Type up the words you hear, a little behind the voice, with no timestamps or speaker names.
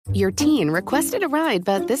Your teen requested a ride,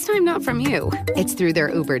 but this time not from you. It's through their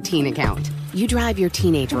Uber Teen account. You drive your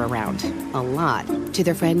teenager around, a lot, to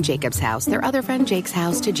their friend Jacob's house, their other friend Jake's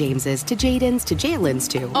house, to James's, to Jaden's, to Jalen's,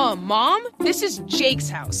 to... Mom? This is Jake's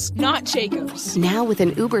house, not Jacob's. Now with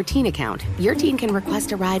an Uber Teen account, your teen can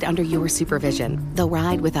request a ride under your supervision. They'll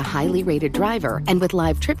ride with a highly rated driver, and with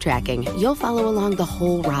live trip tracking, you'll follow along the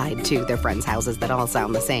whole ride to their friends' houses that all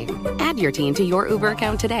sound the same. Add your teen to your Uber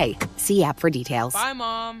account today. See app for details. Bye,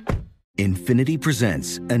 Mom. Infiniti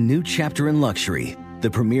presents a new chapter in luxury, the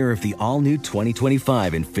premiere of the all-new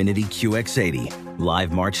 2025 Infiniti QX80,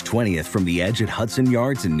 live March 20th from the Edge at Hudson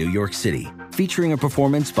Yards in New York City, featuring a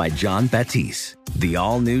performance by John Batiste. The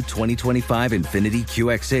all-new 2025 Infiniti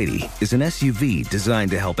QX80 is an SUV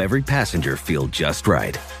designed to help every passenger feel just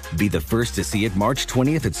right. Be the first to see it March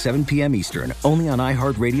 20th at 7 p.m. Eastern, only on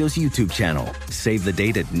iHeartRadio's YouTube channel. Save the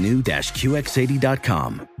date at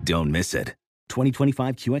new-QX80.com. Don't miss it.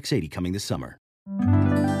 2025 QX80 coming this summer.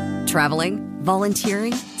 Traveling,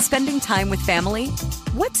 volunteering, spending time with family.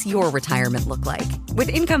 What's your retirement look like? With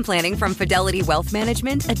income planning from Fidelity Wealth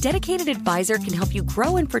Management, a dedicated advisor can help you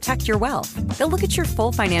grow and protect your wealth. They'll look at your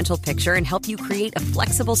full financial picture and help you create a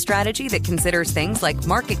flexible strategy that considers things like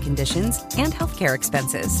market conditions and healthcare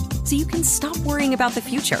expenses, so you can stop worrying about the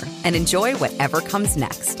future and enjoy whatever comes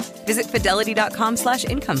next. Visit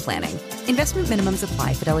fidelity.com/income planning. Investment minimums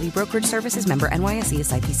apply. Fidelity Brokerage Services, member NYSE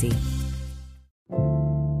SIPC.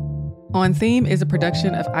 On Theme is a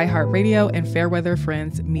production of iHeartRadio and Fairweather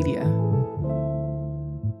Friends Media.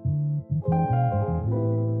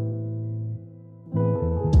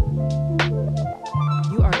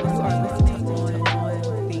 You are listening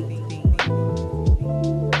on Theme.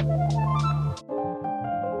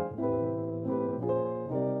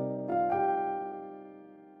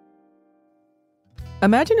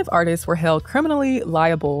 Imagine if artists were held criminally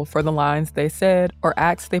liable for the lines they said or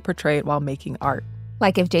acts they portrayed while making art.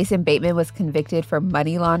 Like if Jason Bateman was convicted for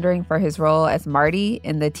money laundering for his role as Marty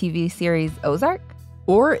in the TV series Ozark?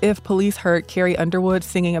 Or if police heard Carrie Underwood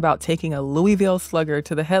singing about taking a Louisville Slugger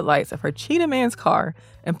to the headlights of her Cheetah Man's car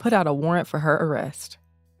and put out a warrant for her arrest.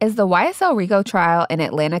 As the YSL RICO trial in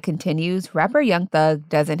Atlanta continues, rapper Young Thug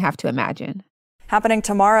doesn't have to imagine. Happening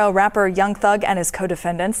tomorrow, rapper Young Thug and his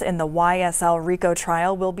co-defendants in the YSL RICO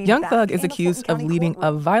trial will be Young back Thug is in the accused Fulton of County leading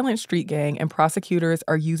courtroom. a violent street gang, and prosecutors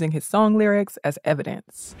are using his song lyrics as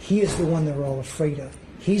evidence. He is the one they're all afraid of.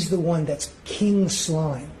 He's the one that's King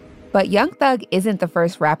Slime. But Young Thug isn't the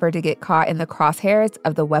first rapper to get caught in the crosshairs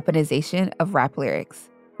of the weaponization of rap lyrics.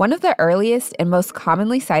 One of the earliest and most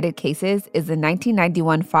commonly cited cases is the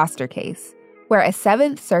 1991 Foster case, where a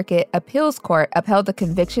Seventh Circuit appeals court upheld the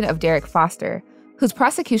conviction of Derek Foster, whose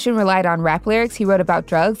prosecution relied on rap lyrics he wrote about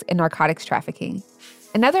drugs and narcotics trafficking.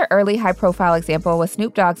 Another early high-profile example was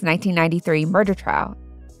Snoop Dogg's 1993 murder trial.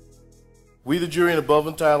 We, the jury in above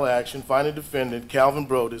entitled action, find the defendant, Calvin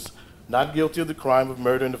Brodus, not guilty of the crime of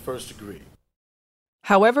murder in the first degree.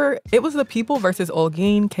 However, it was the People v.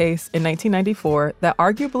 Holguin case in 1994 that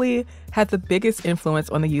arguably had the biggest influence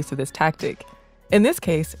on the use of this tactic. In this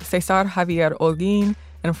case, Cesar Javier Holguin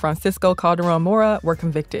and Francisco Calderon Mora were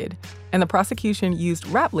convicted, and the prosecution used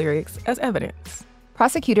rap lyrics as evidence.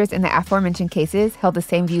 Prosecutors in the aforementioned cases held the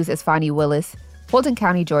same views as Fonnie Willis, Fulton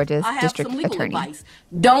County, Georgia's district attorney. Advice.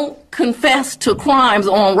 Don't confess to crimes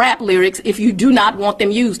on rap lyrics if you do not want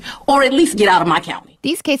them used, or at least get out of my county.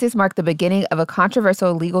 These cases mark the beginning of a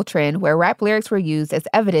controversial legal trend where rap lyrics were used as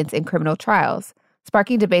evidence in criminal trials,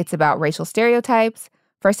 sparking debates about racial stereotypes,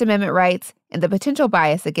 First Amendment rights, and the potential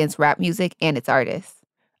bias against rap music and its artists.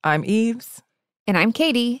 I'm Eves. And I'm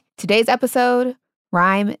Katie. Today's episode,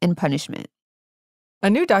 Rhyme and Punishment. A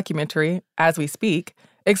new documentary, As We Speak,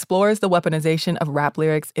 explores the weaponization of rap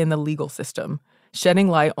lyrics in the legal system, shedding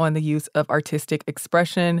light on the use of artistic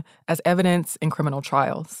expression as evidence in criminal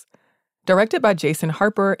trials. Directed by Jason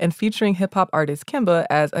Harper and featuring hip-hop artist Kimba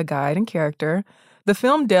as a guide and character, the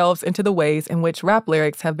film delves into the ways in which rap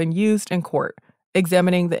lyrics have been used in court,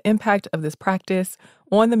 examining the impact of this practice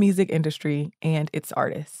on the music industry and its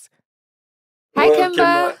artists. Hi,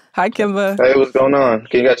 Kimba. Hi, Kimba. Hey, what's going on?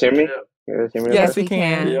 Can you guys hear me? Yes, we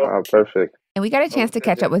can. Oh, perfect. And we got a chance to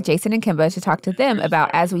catch up with Jason and Kimba to talk to them about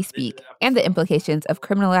As We Speak and the implications of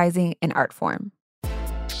criminalizing an art form.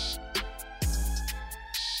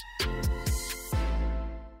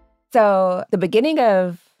 So the beginning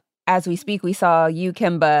of As We Speak, we saw you,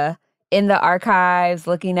 Kimba, in the archives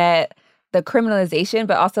looking at the criminalization,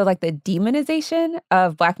 but also like the demonization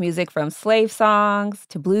of Black music, from slave songs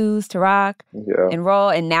to blues to rock and roll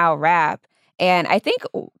and now rap. And I think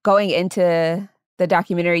going into the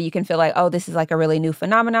documentary, you can feel like, oh, this is like a really new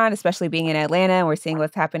phenomenon, especially being in Atlanta and we're seeing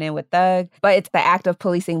what's happening with Thug. But it's the act of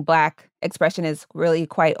policing Black expression is really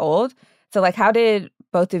quite old. So like, how did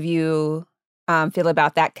both of you feel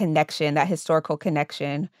about that connection, that historical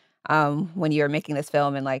connection, when you were making this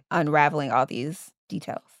film and like unraveling all these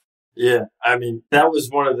details? Yeah, I mean, that was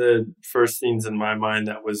one of the first scenes in my mind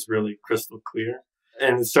that was really crystal clear.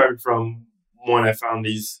 And it started from when I found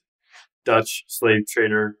these Dutch slave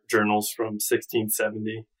trader journals from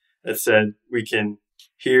 1670 that said we can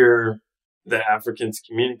hear the Africans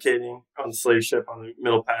communicating on the slave ship on the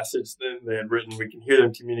Middle Passage. Then they had written, we can hear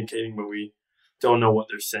them communicating, but we don't know what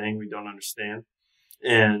they're saying. We don't understand.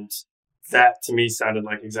 And that to me sounded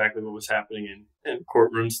like exactly what was happening in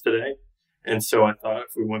courtrooms today. And so I thought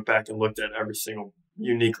if we went back and looked at every single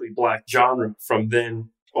uniquely Black genre from then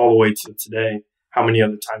all the way to today, how many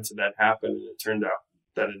other times had that happened? And it turned out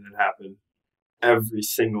that it had happened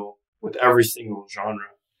with every single genre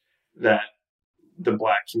that the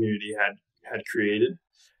Black community had created.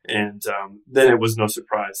 And then it was no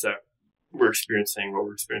surprise that we're experiencing what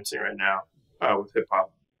we're experiencing right now with hip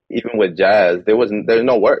hop. Even with jazz, there's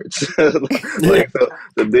no words. Like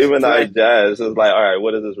the demonized jazz is like, all right,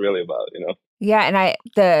 what is this really about? You know? Yeah, and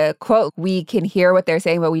the quote, we can hear what they're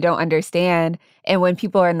saying, but we don't understand. And when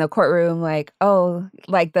people are in the courtroom, like, oh,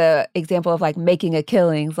 like the example of like making a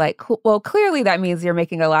killing, it's like, well, clearly that means you're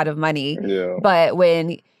making a lot of money. Yeah. But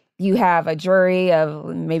when you have a jury of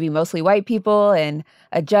maybe mostly white people and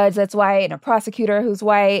a judge that's white and a prosecutor who's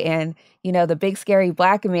white and, you know, the big scary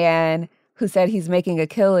Black man who said he's making a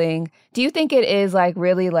killing, do you think it is like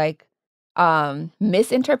really like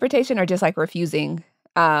misinterpretation or just like refusing,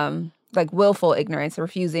 like willful ignorance,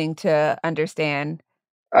 refusing to understand?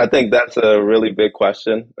 I think that's a really big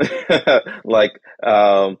question. Like,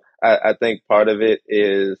 I think part of it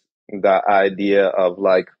is the idea of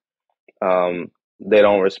like, they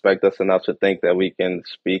don't respect us enough to think that we can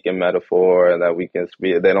speak in metaphor and that we can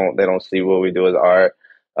speak. They don't see what we do as art.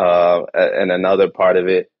 And another part of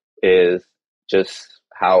it is just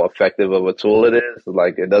how effective of a tool it is.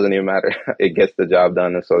 Like, it doesn't even matter. It gets the job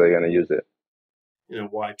done, and so they're going to use it. You know,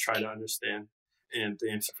 why try to understand? And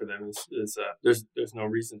the answer for them is there's no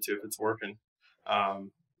reason to. If it's working,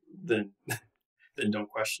 then don't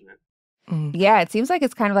question it. Yeah, it seems like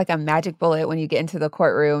it's kind of like a magic bullet when you get into the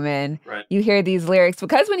courtroom and you hear these lyrics.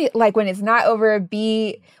 Because when it's not over a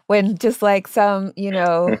beat, when just like some, you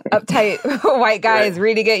know, uptight white guy is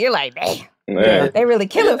reading it, you're like, man. Yeah, they really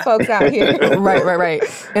killing folks out here. Right.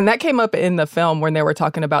 And that came up in the film when they were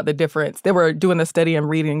talking about the difference. They were doing the study and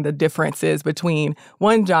reading the differences between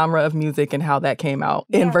one genre of music and how that came out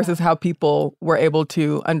and versus how people were able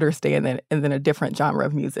to understand it and then a different genre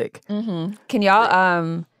of music. Mm-hmm. Can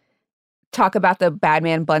y'all talk about the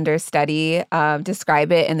Badman Blunder study,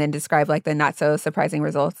 describe it, and then describe like the not so surprising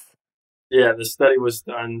results? Yeah, the study was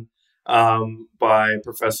done by a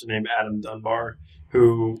professor named Adam Dunbar,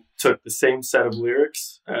 who took the same set of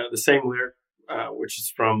lyrics, the same lyric, which is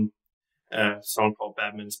from a song called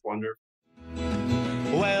Badman's Blunder.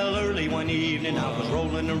 Well, early one evening, I was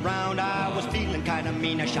rolling around. I was feeling kind of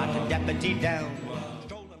mean. I shot the deputy down.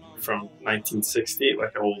 From 1960,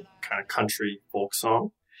 like an old kind of country folk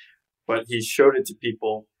song. But he showed it to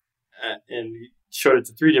people, and he showed it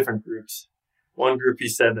to three different groups. One group, he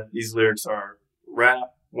said that these lyrics are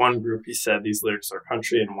rap. One group, he said these lyrics are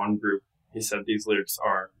country. And one group, he said these lyrics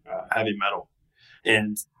are heavy metal.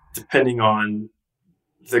 And depending on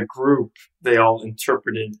the group, they all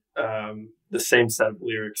interpreted the same set of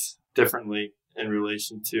lyrics differently in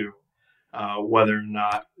relation to whether or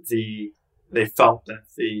not they felt that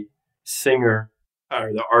the singer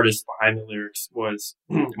or the artist behind the lyrics was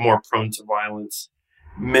more prone to violence,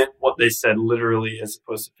 meant what they said literally as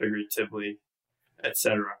opposed to figuratively,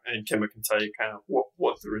 etc. And Kemba can tell you kind of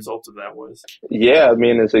what the result of that was. Yeah, I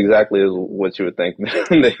mean, it's exactly what you would think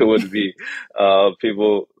they would be.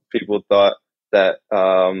 People thought that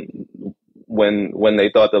when they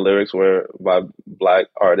thought the lyrics were by Black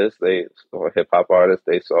artists, or hip hop artists,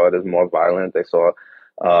 they saw it as more violent. They saw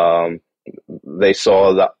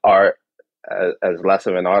the art as less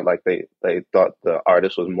of an art. Like they thought the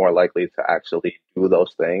artist was more likely to actually do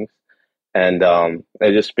those things. And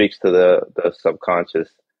it just speaks to the subconscious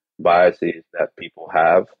biases that people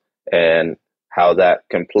have and how that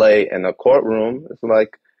can play in a courtroom. It's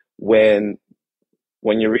like when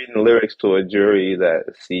you're reading lyrics to a jury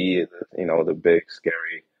that see, you know, the big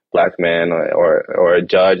scary Black man or a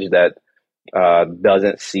judge that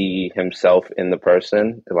doesn't see himself in the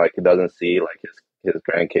person, like he doesn't see like his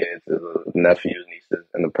grandkids, his nephews, nieces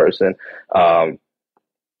in the person. And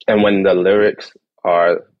when the lyrics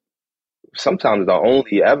are sometimes the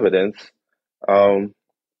only evidence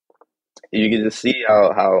You can just see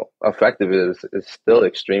how effective it is. It's still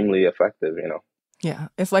extremely effective, you know? Yeah.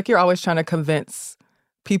 It's like you're always trying to convince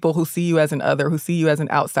people who see you as an other, who see you as an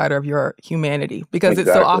outsider of your humanity. Because it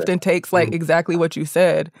so often takes, like, exactly what you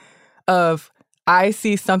said, of I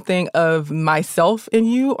see something of myself in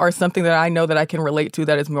you or something that I know that I can relate to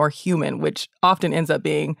that is more human, which often ends up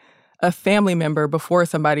being a family member before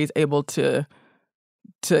somebody's able to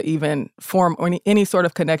even form any sort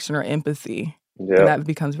of connection or empathy. Yeah. And that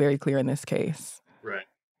becomes very clear in this case. Right.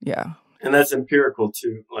 Yeah. And that's empirical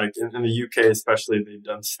too. Like in the UK especially, they've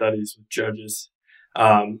done studies with judges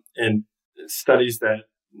and studies that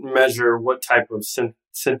measure what type of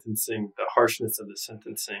sentencing, the harshness of the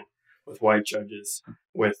sentencing with white judges,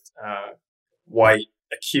 with white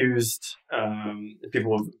accused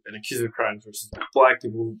people who have been accused of crimes versus black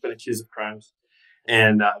people who have been accused of crimes.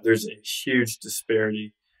 And there's a huge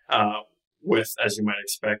disparity with, as you might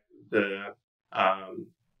expect, the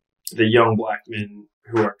young black men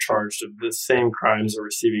who are charged of the same crimes are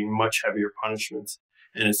receiving much heavier punishments.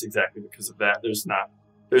 And it's exactly because of that. There's not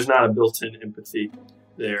a built-in empathy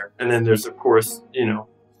there. And then there's, of course,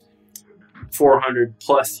 400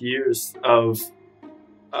 plus years of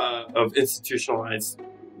institutionalized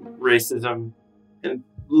racism in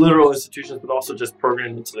literal institutions, but also just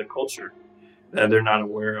programmed into the culture that they're not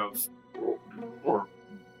aware of, or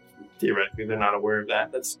theoretically they're not aware of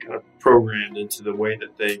that. That's kind of programmed into the way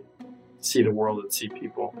that they see the world and see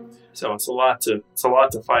people. So it's a lot to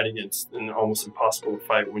fight against, and almost impossible to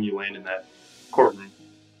fight when you land in that courtroom.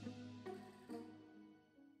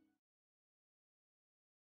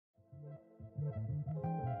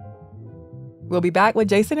 We'll be back with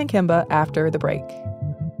Jason and Kemba after the break.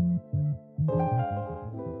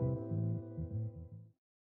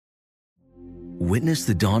 Witness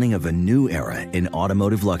the dawning of a new era in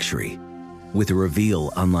automotive luxury with a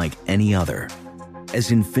reveal unlike any other as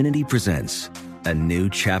Infiniti presents a new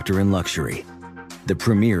chapter in luxury, the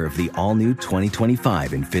premiere of the all-new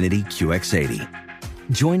 2025 Infiniti QX80.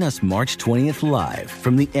 Join us March 20th live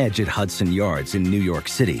from the Edge at Hudson Yards in New York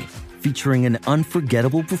City, featuring an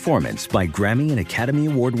unforgettable performance by Grammy and Academy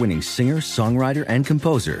Award-winning singer, songwriter, and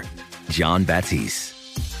composer, Jon Batiste.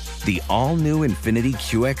 The all-new Infiniti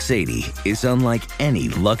QX80 is unlike any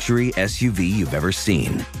luxury SUV you've ever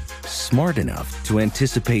seen. Smart enough to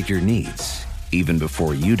anticipate your needs, even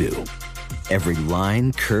before you do. Every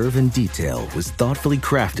line, curve, and detail was thoughtfully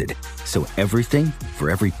crafted, so everything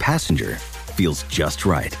for every passenger feels just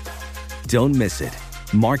right. Don't miss it.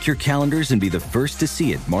 Mark your calendars and be the first to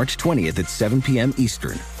see it March 20th at 7 p.m.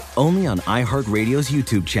 Eastern, only on iHeartRadio's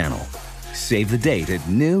YouTube channel. Save the date at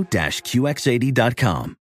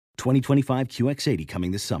new-QX80.com. 2025 QX80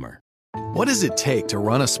 coming this summer. What does it take to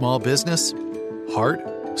run a small business?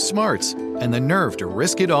 Heart, smarts, and the nerve to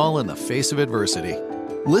risk it all in the face of adversity.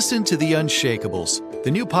 Listen to The Unshakables,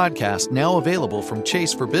 the new podcast now available from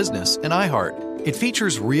Chase for Business and iHeart. It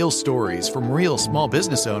features real stories from real small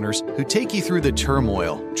business owners who take you through the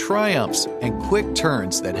turmoil, triumphs, and quick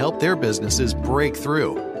turns that help their businesses break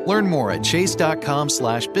through. Learn more at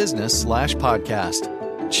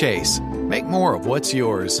chase.com/business/podcast. Chase, make more of what's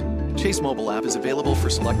yours. Chase mobile app is available for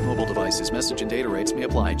select mobile devices. Message and data rates may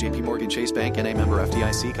apply. J.P. Morgan Chase Bank, N.A. member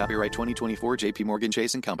FDIC. Copyright 2024 J.P. Morgan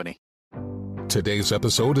Chase & Company. Today's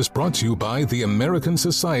episode is brought to you by the American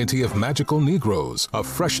Society of Magical Negroes, a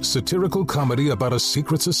fresh satirical comedy about a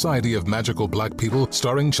secret society of magical black people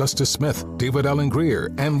starring Justice Smith, David Alan Grier,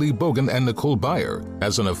 Ann Lee Bogan, and Nicole Byer.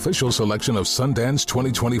 As an official selection of Sundance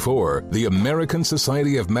 2024, the American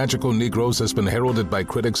Society of Magical Negroes has been heralded by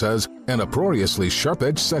critics as an uproariously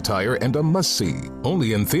sharp-edged satire and a must-see.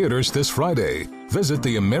 Only in theaters this Friday. Visit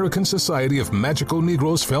the American Society of Magical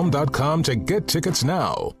Negroes Film.com to get tickets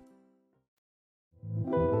now.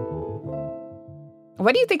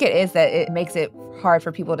 What do you think it is that it makes it hard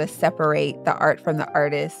for people to separate the art from the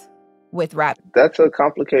artist with rap? That's a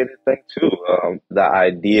complicated thing too. The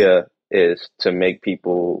idea is to make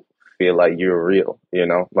people feel like you're real,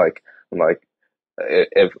 like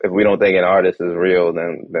if we don't think an artist is real,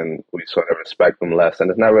 then we sort of respect them less. And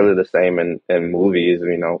it's not really the same in movies.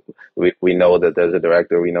 We know that there's a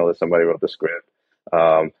director, we know that somebody wrote the script.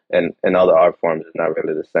 And in other art forms, it's not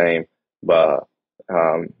really the same. But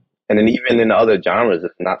and then even in other genres,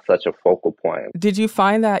 it's not such a focal point. Did you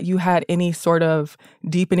find that you had any sort of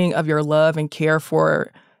deepening of your love and care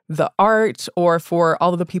for the art or for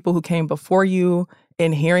all of the people who came before you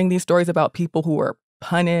in hearing these stories about people who were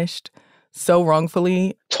punished so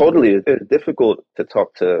wrongfully. Totally. It's difficult to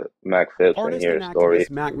talk to Mac Phipps and Artist hear and his story. activist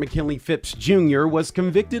Mac McKinley Phipps Jr. was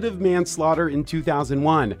convicted of manslaughter in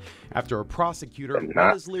 2001 after a prosecutor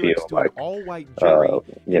read his lyrics to an all-white jury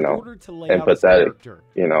in order to lay out his character.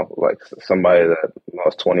 Like somebody that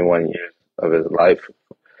lost 21 years of his life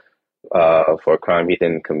for a crime he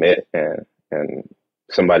didn't commit, and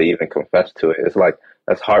somebody even confessed to it. It's like,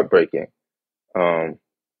 that's heartbreaking. And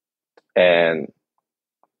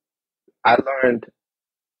I learned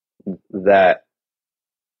that,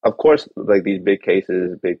 of course, like these big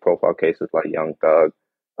cases, big profile cases like Young Thug,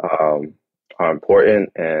 are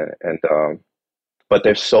important, but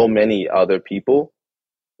there's so many other people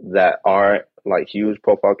that aren't like huge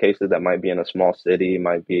profile cases that might be in a small city,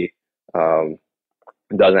 might be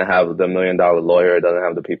doesn't have the $1 million lawyer, doesn't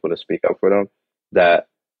have the people to speak up for them, that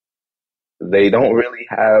they don't really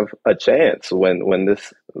have a chance when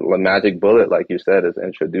this magic bullet, like you said, is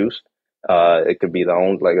introduced. It could be the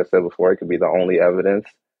only, like I said before, it could be the only evidence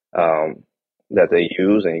that they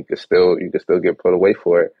use, and you could still get put away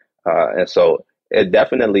for it. And so it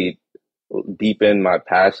definitely deepened my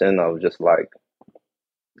passion of just like,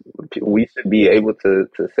 we should be able to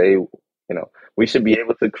say, we should be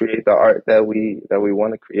able to create the art that we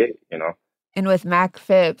want to create, And with Mac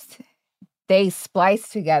Phipps, they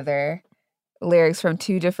spliced together lyrics from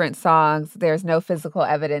two different songs. There's no physical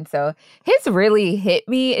evidence. So his really hit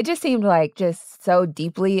me. It just seemed like just so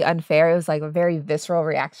deeply unfair. It was like a very visceral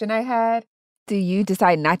reaction I had. Do you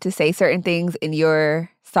decide not to say certain things in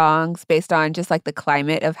your songs based on just like the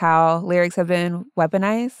climate of how lyrics have been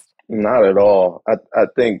weaponized? Not at all. I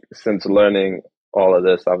think since learning all of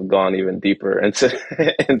this, I've gone even deeper into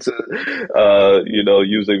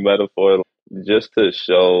using metaphor just to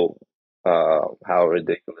show how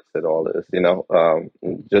ridiculous it all is,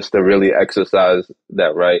 just to really exercise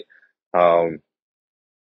that right.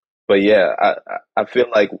 But yeah, I feel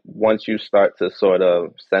like once you start to sort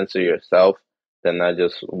of censor yourself, then that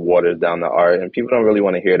just waters down the art, and people don't really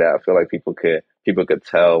want to hear that. I feel like people could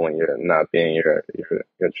tell when you're not being your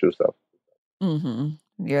true self. Mm-hmm.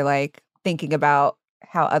 You're like thinking about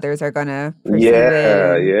how others are gonna perceive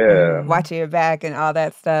it. Yeah. Watching your back and all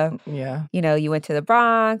that stuff. Yeah. You went to the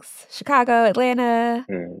Bronx, Chicago, Atlanta,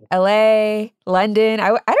 LA, London. I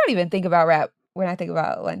don't even think about rap when I think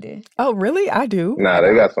about London. Oh, really? I do. Nah,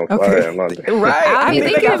 they got some fire in London. Right. I'll be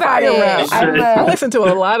thinking about it. Rap. I listen to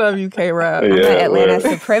a lot of UK rap. I'm an Atlanta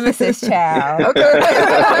supremacist child. Okay.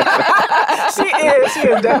 She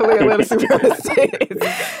is definitely Atlanta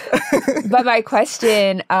supremacist. But my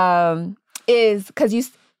question is, because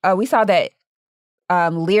we saw that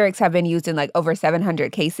lyrics have been used in like over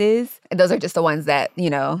 700 cases, and those are just the ones that,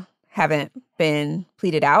 haven't been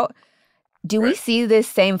pleaded out. Do we see this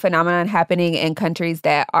same phenomenon happening in countries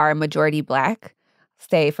that are majority Black?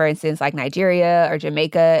 Say, for instance, like Nigeria or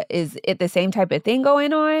Jamaica. Is it the same type of thing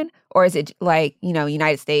going on? Or is it like,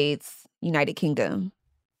 United States, United Kingdom?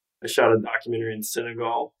 I shot a documentary in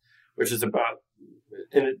Senegal, which is about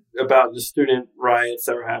the student riots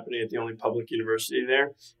that were happening at the only public university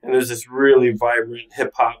there. And there's this really vibrant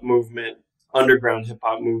hip-hop movement, underground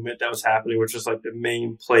hip-hop movement that was happening, which was like the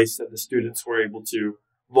main place that the students were able to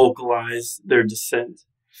vocalize their dissent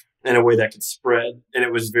in a way that could spread. And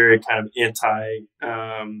it was very kind of anti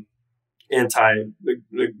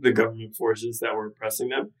the government forces that were oppressing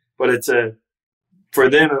them. But for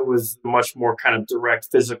them, it was much more kind of direct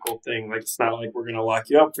physical thing. Like, it's not like we're going to lock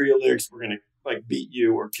you up for your lyrics. We're going to like beat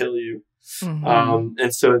you or kill you. Mm-hmm.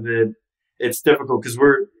 And so that it's difficult because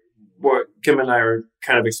what Kim and I are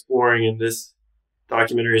kind of exploring in this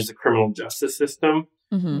documentary is the criminal justice system,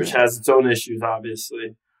 which has its own issues,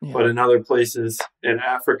 obviously. Yeah. But in other places in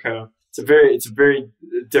Africa, it's a very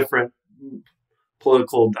different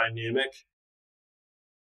political dynamic.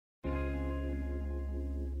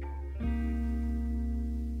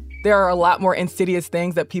 There are a lot more insidious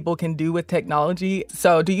things that people can do with technology.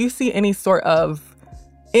 So do you see any sort of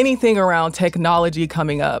anything around technology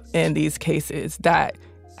coming up in these cases that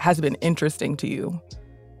has been interesting to you?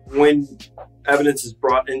 When evidence is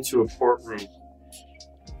brought into a courtroom,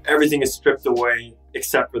 everything is stripped away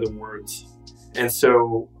except for the words. And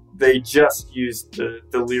so they just used the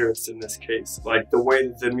lyrics in this case. Like the way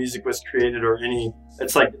that the music was created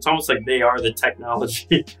it's almost like they are the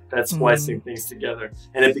technology that's splicing things together.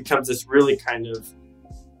 And it becomes this really kind of,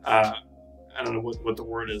 I don't know what the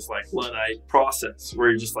word is, like Luddite process, where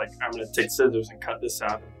you're just like, I'm going to take scissors and cut this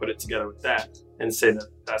out and put it together with that and say that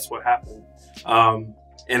that's what happened.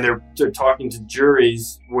 And they're talking to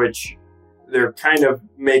juries, which they're kind of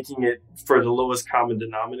making it for the lowest common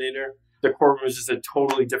denominator. the courtroom is just a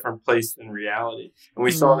totally different place than reality. And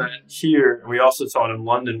we saw that here, and we also saw it in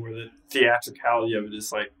London, where the theatricality of it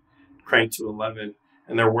is like cranked to 11,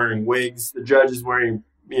 and they're wearing wigs. The judge is wearing,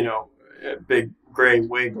 you know, a big gray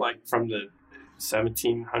wig like from the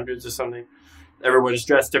 1700s or something. Everybody's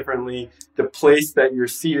dressed differently. The place that you're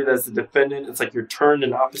seated as the defendant, it's like you're turned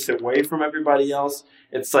an opposite way from everybody else.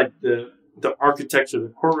 It's like the architecture of the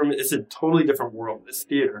courtroom. It's a totally different world. It's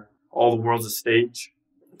theater. All the world's a stage.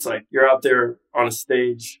 It's like you're out there on a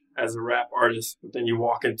stage as a rap artist, but then you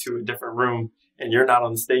walk into a different room and you're not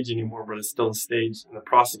on the stage anymore, but it's still a stage, and the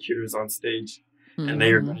prosecutor is on stage, and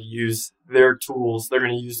they are going to use their tools. They're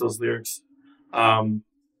going to use those lyrics and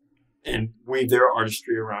weave their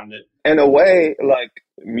artistry around it. In a way, like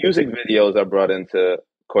music videos are brought into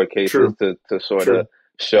court cases to sort of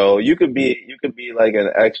show. You could be like an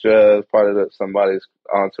extra part of somebody's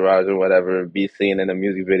entourage or whatever, be seen in a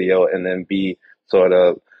music video, and then be sort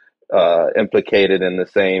of implicated in the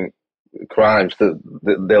same crimes.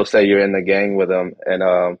 They'll say you're in the gang with them,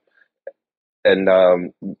 and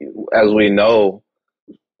as we know,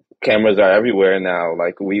 cameras are everywhere now.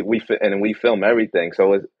 Like we film everything,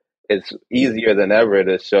 so it's easier than ever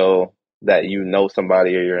to show that you know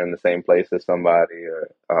somebody or you're in the same place as somebody,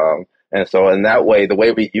 and so in that way, the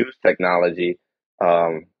way we use technology,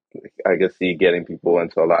 I can see getting people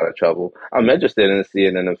into a lot of trouble. I'm interested in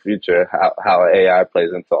seeing in the future how AI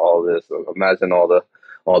plays into all this. Imagine all the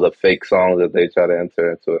fake songs that they try to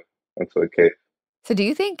enter into a case. So do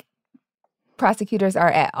you think prosecutors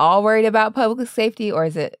are at all worried about public safety, or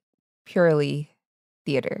is it purely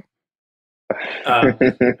theater? The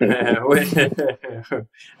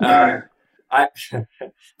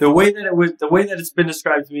way that it's been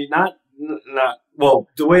described to me,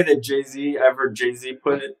 the way that I've heard Jay-Z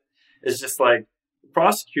put it, is just like the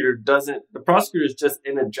prosecutor is just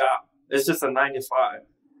in a job. It's just a 9 to 5.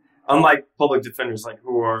 Unlike public defenders, like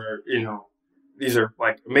who are, you know, these are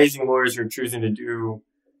like amazing lawyers who are choosing to do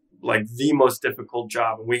like the most difficult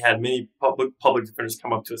job. And we had many public defenders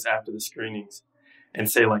come up to us after the screenings and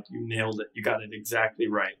say, like, you nailed it. You got it exactly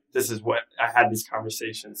right. This is what I had these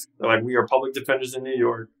conversations. They're like, we are public defenders in New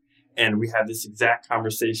York, and we have this exact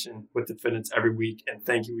conversation with defendants every week. And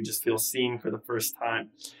thank you. We just feel seen for the first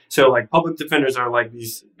time. So like public defenders are like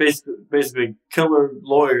these basically killer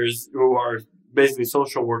lawyers who are basically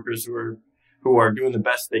social workers who are doing the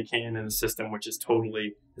best they can in the system, which is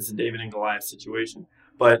it's a David and Goliath situation.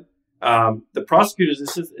 But the prosecutors,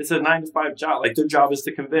 it's a 9 to 5 job. Like their job is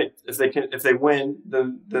to convict. If they win,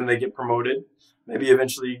 then they get promoted. Maybe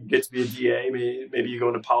eventually you get to be a DA. Maybe you go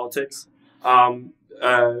into politics.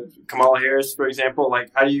 Kamala Harris, for example,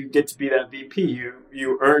 like how do you get to be that VP?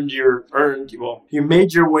 You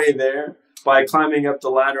made your way there by climbing up the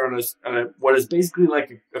ladder on what is basically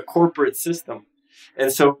like a corporate system.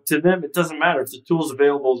 And so to them, it doesn't matter if the tool's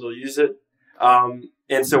available, they'll use it.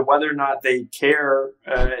 And so whether or not they care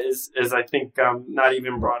is I think, not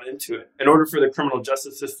even brought into it. In order for the criminal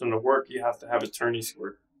justice system to work, you have to have attorneys who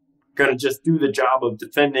are going to just do the job of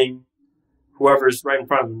defending whoever's right in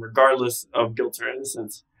front of them, regardless of guilt or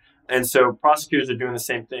innocence. And so prosecutors are doing the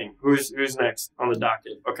same thing. Who's next on the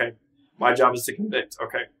docket? Okay, my job is to convict.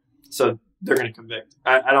 Okay, so they're going to convict.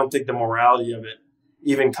 I don't think the morality of it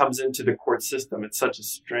even comes into the court system. It's such a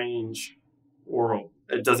strange world.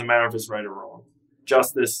 It doesn't matter if it's right or wrong.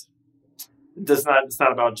 Justice it's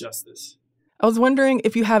not about justice. I was wondering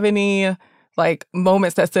if you have any like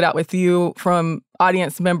moments that stood out with you from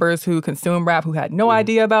audience members who consume rap who had no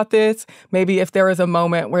idea about this. Maybe if there was a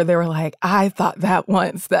moment where they were like, I thought that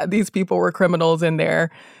once that these people were criminals in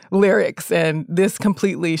their lyrics, and this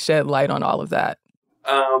completely shed light on all of that.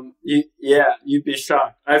 You'd be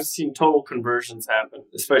shocked. I've seen total conversions happen,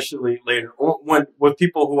 especially later with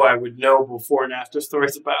people who I would know before and after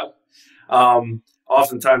stories about.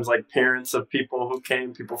 Oftentimes like parents of people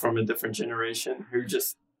from a different generation who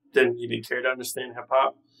just didn't even care to understand hip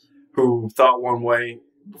hop, who thought one way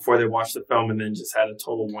before they watched the film and then just had a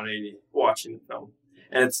total 180 watching the film.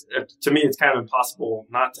 And to me, it's kind of impossible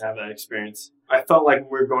not to have that experience. I felt like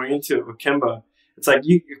when we were going into it with Kimba, it's like,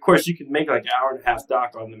 of course, you could make like an hour and a half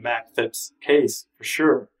doc on the Mac Phipps case for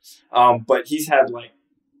sure. But he's had like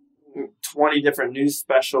 20 different news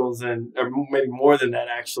specials or maybe more than that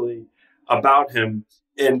actually about him.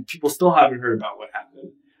 And people still haven't heard about what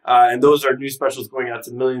happened. And those are news specials going out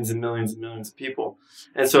to millions and millions and millions of people.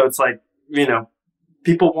 And so it's like, you know,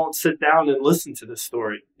 people won't sit down and listen to this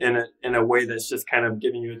story in a way that's just kind of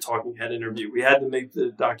giving you a talking head interview. We had to make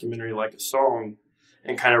the documentary like a song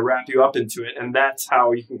and kind of wrap you up into it. And that's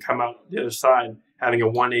how you can come out the other side having a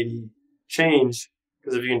 180 change.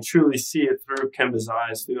 Because if you can truly see it through Kimba's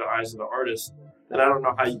eyes, through the eyes of the artist, And I don't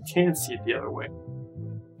know how you can see it the other way.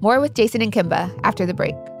 More with Jason and Kimba after the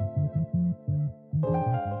break.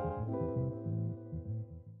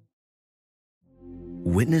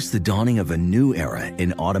 Witness the dawning of a new era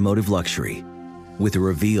in automotive luxury with a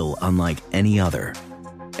reveal unlike any other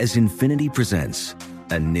as Infiniti presents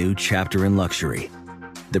a new chapter in luxury,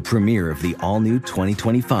 the premiere of the all-new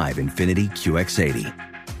 2025 Infiniti QX80.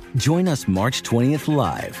 Join us March 20th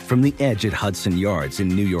live from the Edge at Hudson Yards in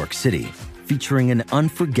New York City, featuring an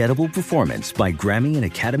unforgettable performance by Grammy and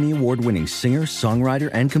Academy Award-winning singer, songwriter,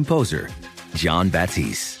 and composer Jon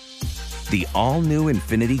Batiste. The all-new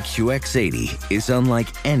Infiniti QX80 is unlike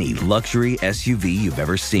any luxury SUV you've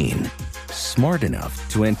ever seen. Smart enough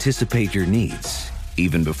to anticipate your needs,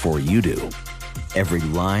 even before you do. Every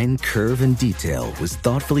line, curve, and detail was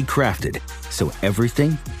thoughtfully crafted, so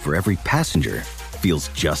everything for every passenger feels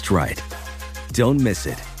just right. Don't miss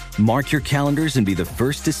it. Mark your calendars and be the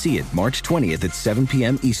first to see it March 20th at 7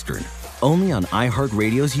 p.m. Eastern, only on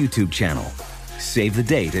iHeartRadio's YouTube channel. Save the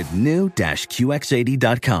date at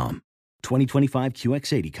new-QX80.com. 2025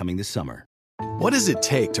 QX80 coming this summer. What does it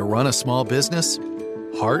take to run a small business?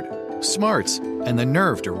 Heart, smarts, and the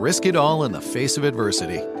nerve to risk it all in the face of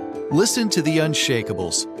adversity. Listen to The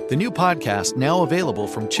Unshakables, the new podcast now available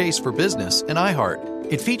from Chase for Business and iHeart.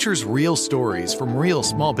 It features real stories from real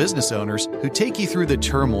small business owners who take you through the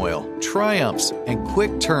turmoil, triumphs, and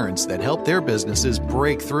quick turns that help their businesses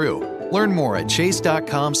break through. Learn more at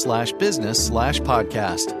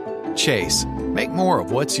chase.com/business/podcast. Chase, make more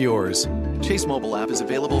of what's yours. Chase mobile app is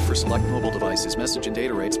available for select mobile devices. Message and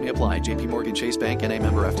data rates may apply. J.P. Morgan Chase Bank, N.A.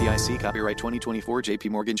 member FDIC. Copyright 2024 J.P.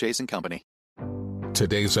 Morgan Chase & Company.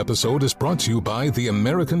 Today's episode is brought to you by the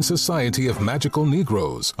American Society of Magical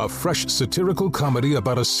Negroes, a fresh satirical comedy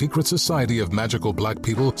about a secret society of magical black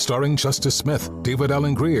people starring Justice Smith, David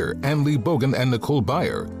Allen Greer, Ann Lee Bogan, and Nicole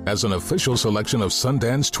Byer. As an official selection of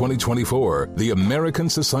Sundance 2024, the American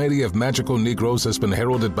Society of Magical Negroes has been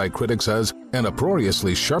heralded by critics as an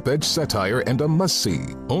uproariously sharp-edged satire and a must-see.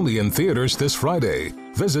 Only in theaters this Friday.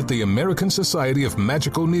 Visit the American Society of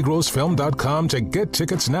Magical Negroes Film.com to get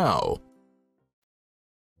tickets now.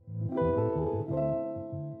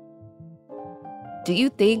 Do you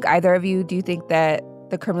think, either of you, that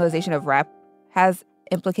the criminalization of rap has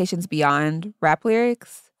implications beyond rap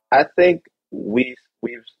lyrics? I think we've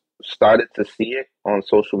started to see it on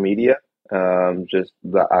social media. Just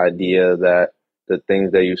the idea that the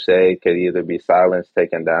things that you say could either be silenced,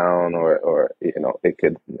 taken down, or it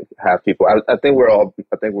could have people. I think we're all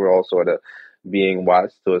sort of being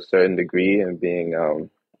watched to a certain degree and being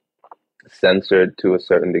censored to a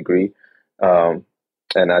certain degree. And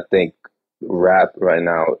I think rap right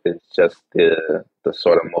now is just the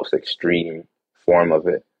sort of most extreme form of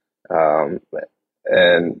it. And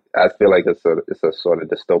I feel like it's a sort of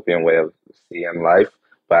dystopian way of seeing life,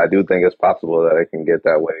 but I do think it's possible that it can get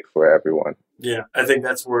that way for everyone. Yeah, I think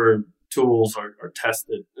that's where tools are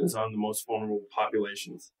tested, is on the most vulnerable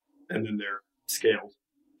populations, and then they're scaled.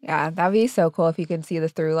 Yeah, that'd be so cool if you can see the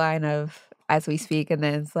through line of as we speak, and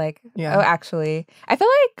then it's like, Yeah. oh, actually, I feel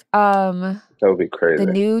like That would be crazy.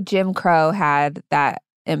 the new Jim Crow had that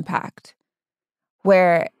impact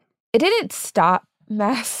where it didn't stop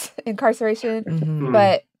mass incarceration, Mhm.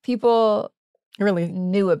 but people really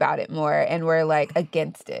knew about it more and were like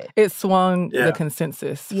against it. It swung Yeah. the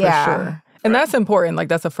consensus for Yeah. sure. And that's important. Like,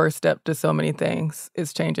 that's a first step to so many things,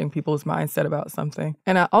 is changing people's mindset about something.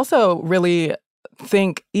 And I also really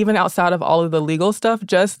think, even outside of all of the legal stuff,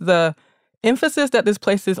 just the emphasis that this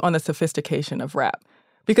places on the sophistication of rap.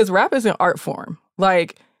 Because rap is an art form.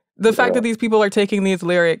 Like, the fact that these people are taking these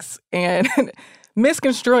lyrics and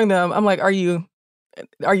misconstruing them, I'm like, are you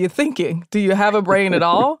thinking? Do you have a brain at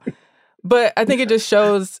all? But I think it just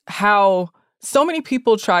shows how so many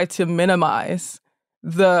people try to minimize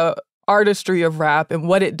the artistry of rap and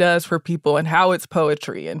what it does for people and how it's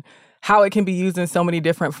poetry and how it can be used in so many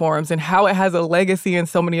different forms and how it has a legacy in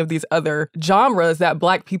so many of these other genres that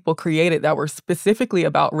Black people created that were specifically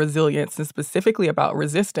about resilience and specifically about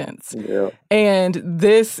resistance. Yeah. And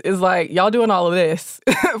this is like, y'all doing all of this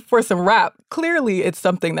for some rap. Clearly, it's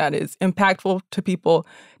something that is impactful to people.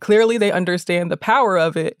 Clearly, they understand the power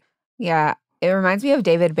of it. Yeah, it reminds me of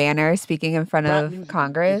David Banner speaking in front of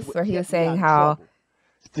Congress, where he was saying how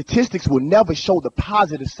statistics will never show the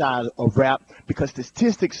positive side of rap because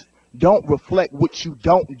statistics don't reflect what you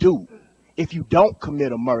don't do if you don't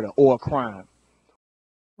commit a murder or a crime.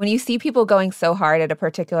 when you see people going so hard at a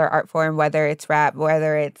particular art form, whether it's rap,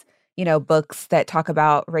 whether it's, books that talk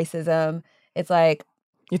about racism, it's like,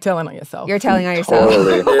 you're telling on yourself. You're telling on yourself.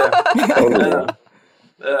 Totally. Yeah. Totally.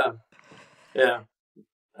 Yeah.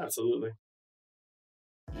 Absolutely.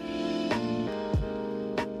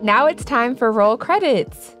 Now it's time for Roll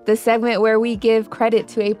Credits, the segment where we give credit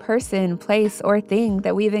to a person, place, or thing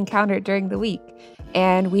that we've encountered during the week.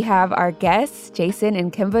 And we have our guests, Jason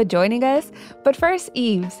and Kimba, joining us. But first,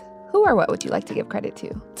 Eves, who or what would you like to give credit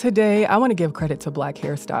to? Today, I want to give credit to Black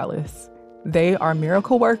hairstylists. They are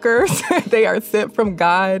miracle workers. They are sent from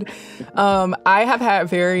God. I have had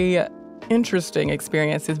very interesting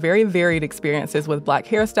experiences, very varied experiences with Black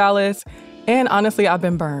hairstylists. And honestly, I've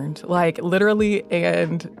been burned, like literally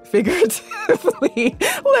and figuratively,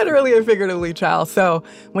 child. So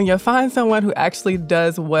when you find someone who actually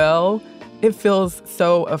does well, it feels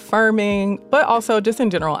so affirming, but also just in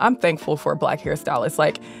general, I'm thankful for Black hairstylists.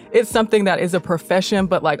 Like, it's something that is a profession,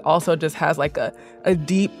 but like also just has like a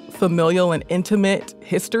deep familial and intimate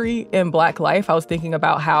history in Black life. I was thinking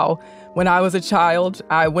about how when I was a child,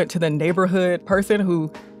 I went to the neighborhood person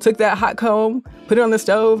who took that hot comb, put it on the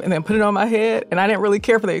stove, and then put it on my head. And I didn't really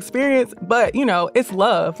care for the experience, but you know, it's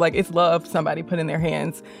love. Like, it's love, somebody putting their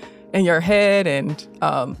hands in your head and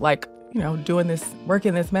doing this,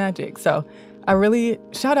 working this magic. So I really,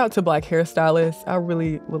 shout out to Black hairstylists. I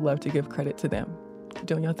really would love to give credit to them.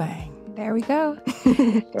 Doing your thing. There we go.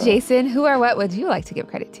 Jason, who or what would you like to give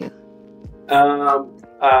credit to?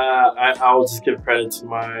 I'll just give credit to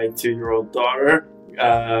my 2-year-old daughter,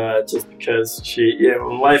 just because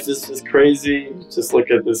when life is just crazy, just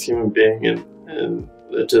look at this human being and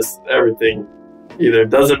just everything either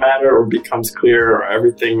doesn't matter or becomes clear, or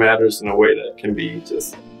everything matters in a way that can be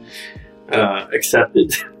just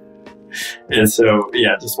accepted. And so,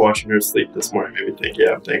 just watching her sleep this morning made me think,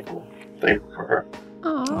 I'm thankful for her.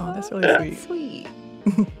 Oh, that's really sweet.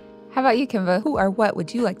 How about you, Kimba? Who or what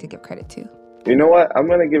would you like to give credit to? You know what? I'm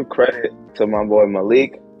going to give credit to my boy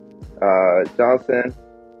Malik Johnson,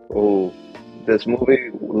 who this movie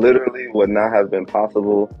literally would not have been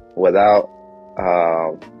possible without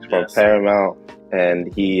from Paramount.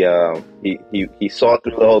 And he saw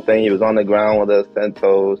through the whole thing. He was on the ground with us, 10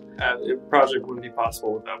 toes. The project wouldn't be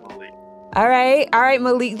possible without Malik. All right,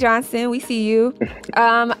 Malik Johnson, we see you.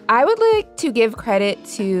 I would like to give credit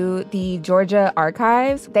to the Georgia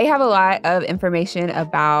Archives. They have a lot of information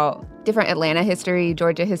about different Atlanta history,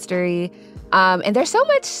 Georgia history. And there's so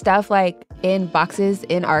much stuff like in boxes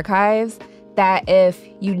in archives that if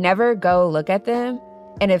you never go look at them,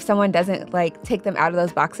 and if someone doesn't like take them out of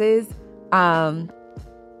those boxes,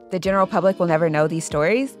 the general public will never know these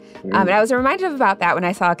stories. And I was reminded about that when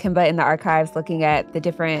I saw Kimba in the archives looking at the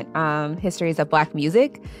different histories of Black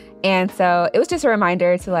music. And so it was just a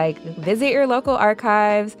reminder to like visit your local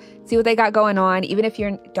archives, see what they got going on. Even if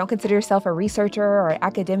you don't consider yourself a researcher or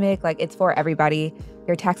academic, like it's for everybody.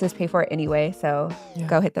 Your taxes pay for it anyway, so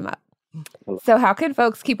go hit them up. So how can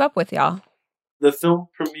folks keep up with y'all? The film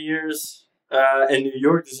premieres in New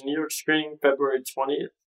York. There's a New York screening February 20th.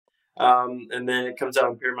 And then it comes out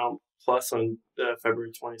on Paramount Plus on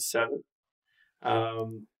February 27th.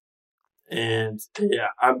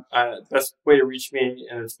 Best way to reach me,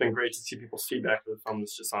 and it's been great to see people's feedback for the film,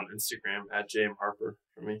 is just on Instagram at JM Harper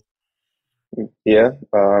for me. Yeah,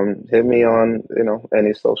 hit me on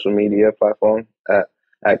any social media platform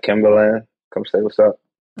at Kimberland. Come say what's up.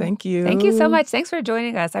 Thank you. Thank you so much. Thanks for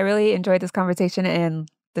joining us. I really enjoyed this conversation and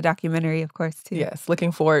the documentary, of course, too. Yes,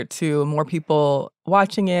 looking forward to more people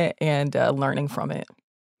watching it and learning from it.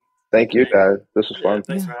 Thank you, guys. This was fun.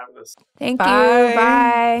 Thanks for having us. Thank you.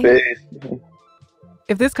 Bye. Peace.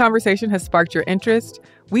 If this conversation has sparked your interest,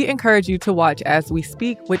 we encourage you to watch As We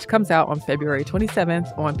Speak, which comes out on February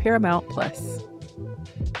 27th on Paramount Plus.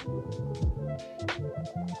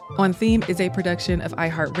 On Theme is a production of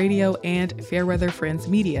iHeartRadio and Fairweather Friends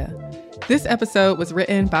Media. This episode was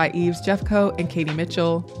written by Eves Jeffco and Katie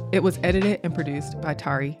Mitchell. It was edited and produced by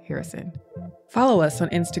Tari Harrison. Follow us on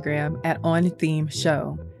Instagram at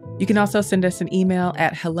OnThemeShow. You can also send us an email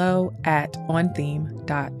at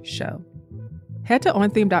hello@ontheme.show. Head to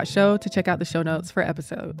ontheme.show to check out the show notes for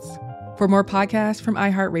episodes. For more podcasts from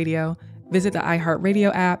iHeartRadio, visit the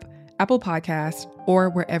iHeartRadio app, Apple Podcasts, or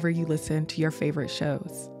wherever you listen to your favorite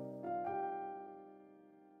shows.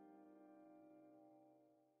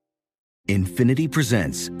 Infiniti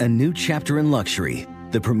presents a new chapter in luxury,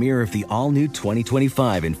 the premiere of the all-new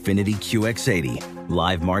 2025 Infiniti QX80,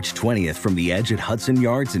 live March 20th from the Edge at Hudson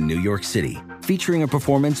Yards in New York City, featuring a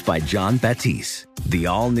performance by John Batiste. The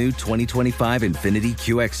all-new 2025 Infiniti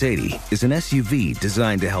QX80 is an SUV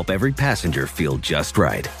designed to help every passenger feel just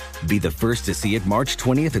right. Be the first to see it March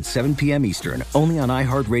 20th at 7 p.m. Eastern, only on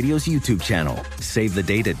iHeartRadio's YouTube channel. Save the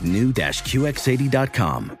date at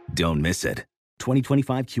new-QX80.com. Don't miss it.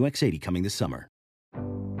 2025 QX80 coming this summer.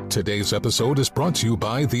 Today's episode is brought to you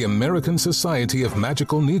by the American Society of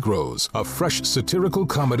Magical Negroes, a fresh satirical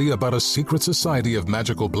comedy about a secret society of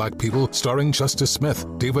magical black people starring Justice Smith,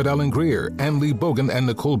 David Allen Greer, Ann Lee Bogan, and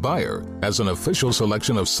Nicole Byer. As an official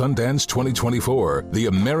selection of Sundance 2024, the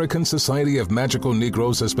American Society of Magical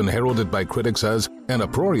Negroes has been heralded by critics as an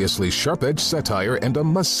uproariously sharp-edged satire and a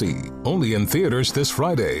must-see. Only in theaters this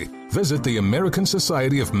Friday. Visit the American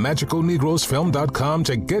Society of Magical Negroes film.com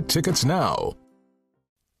to get tickets now.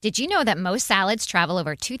 Did you know that most salads travel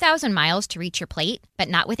over 2,000 miles to reach your plate? But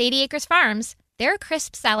not with 80 Acres Farms. Their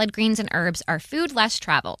crisp salad greens and herbs are food less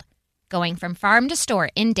traveled, going from farm to store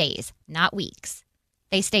in days, not weeks.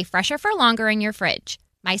 They stay fresher for longer in your fridge.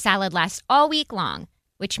 My salad lasts all week long,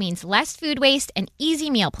 which means less food waste and easy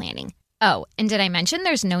meal planning. Oh, and did I mention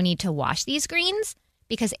there's no need to wash these greens?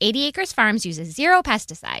 Because 80 Acres Farms uses 0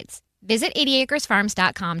 pesticides. Visit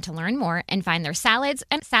 80acresfarms.com to learn more and find their salads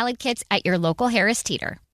and salad kits at your local Harris Teeter.